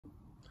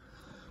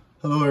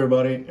Hello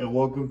everybody and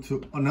welcome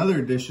to another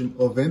edition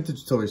of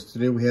Vintage Toys.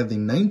 Today we have the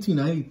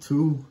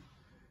 1992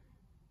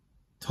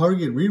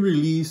 Target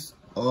re-release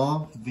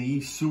of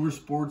the Super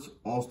Sports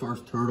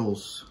All-Stars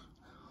Turtles.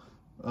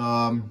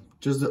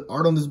 Just the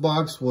art on this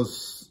box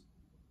was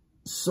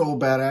so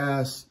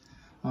badass.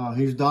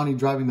 Here's Donnie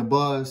driving the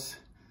bus.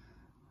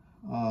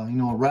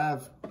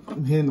 Raph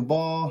hitting the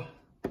ball.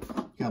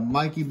 Got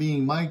Mikey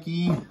being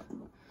Mikey.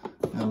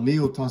 And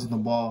Leo tossing the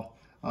ball.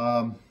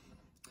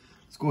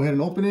 Let's go ahead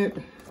and open it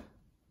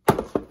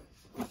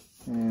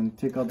and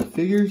take out the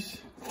figures.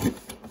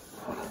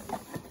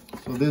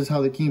 So this is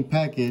how they came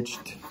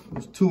packaged.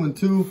 There's 2 and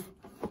 2.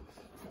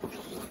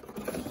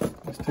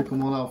 Let's take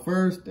them all out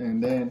first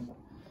and then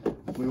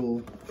we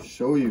will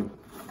show you.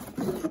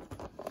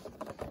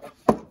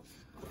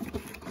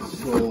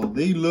 So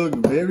they look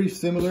very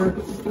similar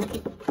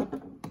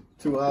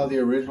to how the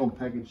original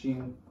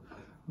packaging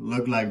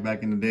looked like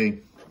back in the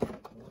day.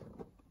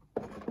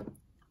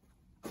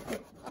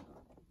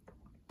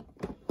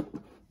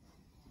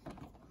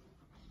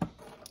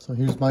 So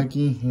here's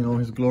Mikey,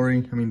 his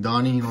glory.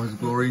 Donnie, his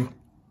glory.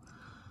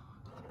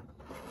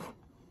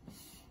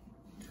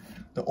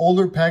 The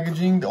older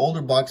packaging, the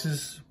older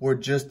boxes were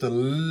just a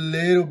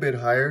little bit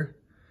higher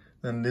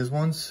than these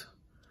ones.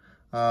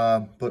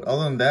 But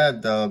other than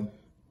that,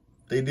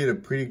 they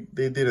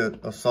did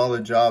a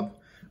solid job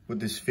with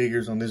these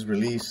figures on this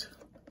release.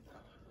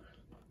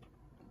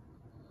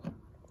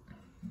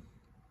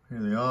 Here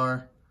they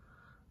are.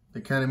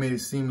 They kind of made it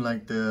seem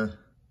like the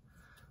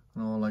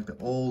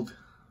old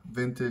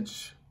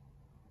vintage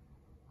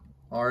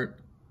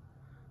art.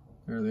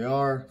 There they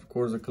are. Of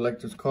course, the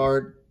collector's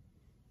card,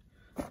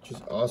 which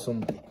is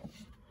awesome.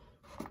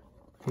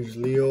 Here's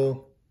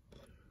Leo.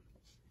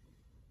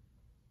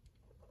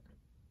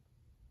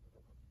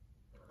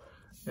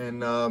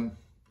 And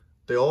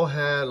they all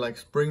had like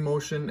spring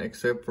motion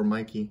except for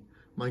Mikey.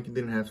 Mikey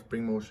didn't have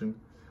spring motion.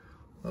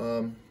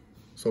 So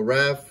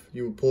Raph,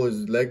 you would pull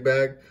his leg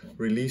back,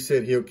 release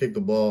it, he'll kick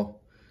the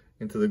ball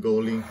into the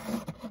goalie.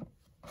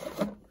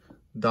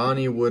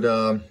 Donnie would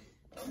throw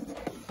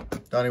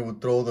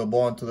the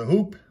ball into the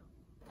hoop.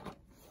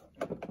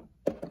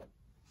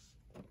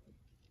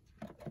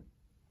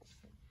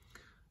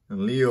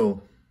 And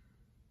Leo,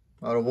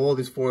 out of all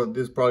these four,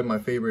 this is probably my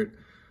favorite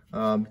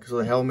because of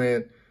the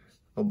helmet,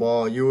 the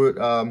ball. You would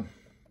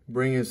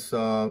bring his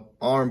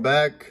arm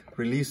back,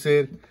 release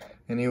it,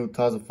 and he would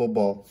toss a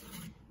football.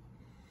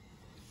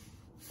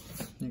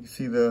 You can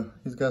see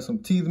he's got some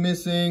teeth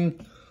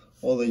missing,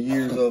 all the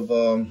years of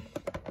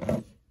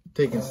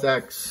taking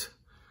sacks.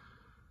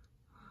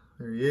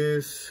 There he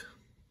is.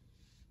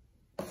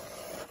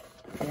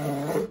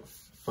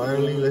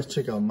 Finally, let's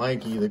check out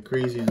Mikey, the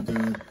craziest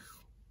dude.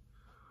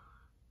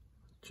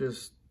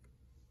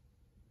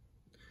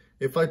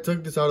 If I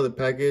took this out of the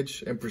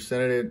package and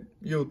presented it,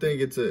 you'll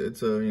think it's a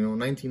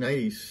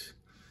 1990s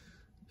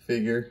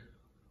figure.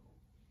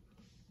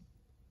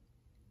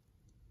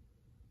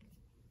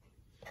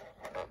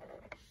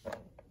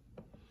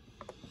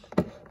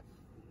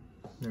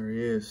 There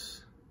he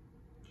is.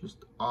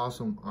 Just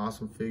awesome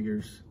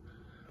figures.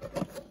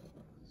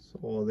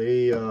 So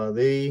they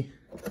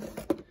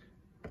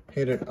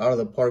hit it out of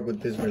the park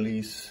with this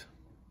release.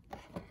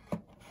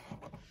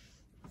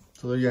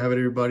 So there you have it,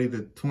 everybody.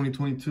 The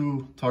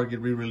 2022 Target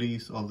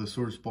re-release of the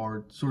Super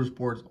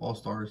Sports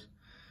All-Stars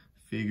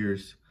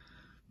figures.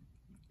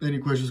 Any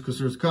questions,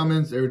 concerns,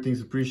 comments,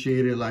 everything's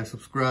appreciated. Like,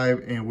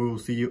 subscribe, and we will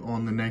see you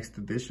on the next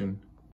edition.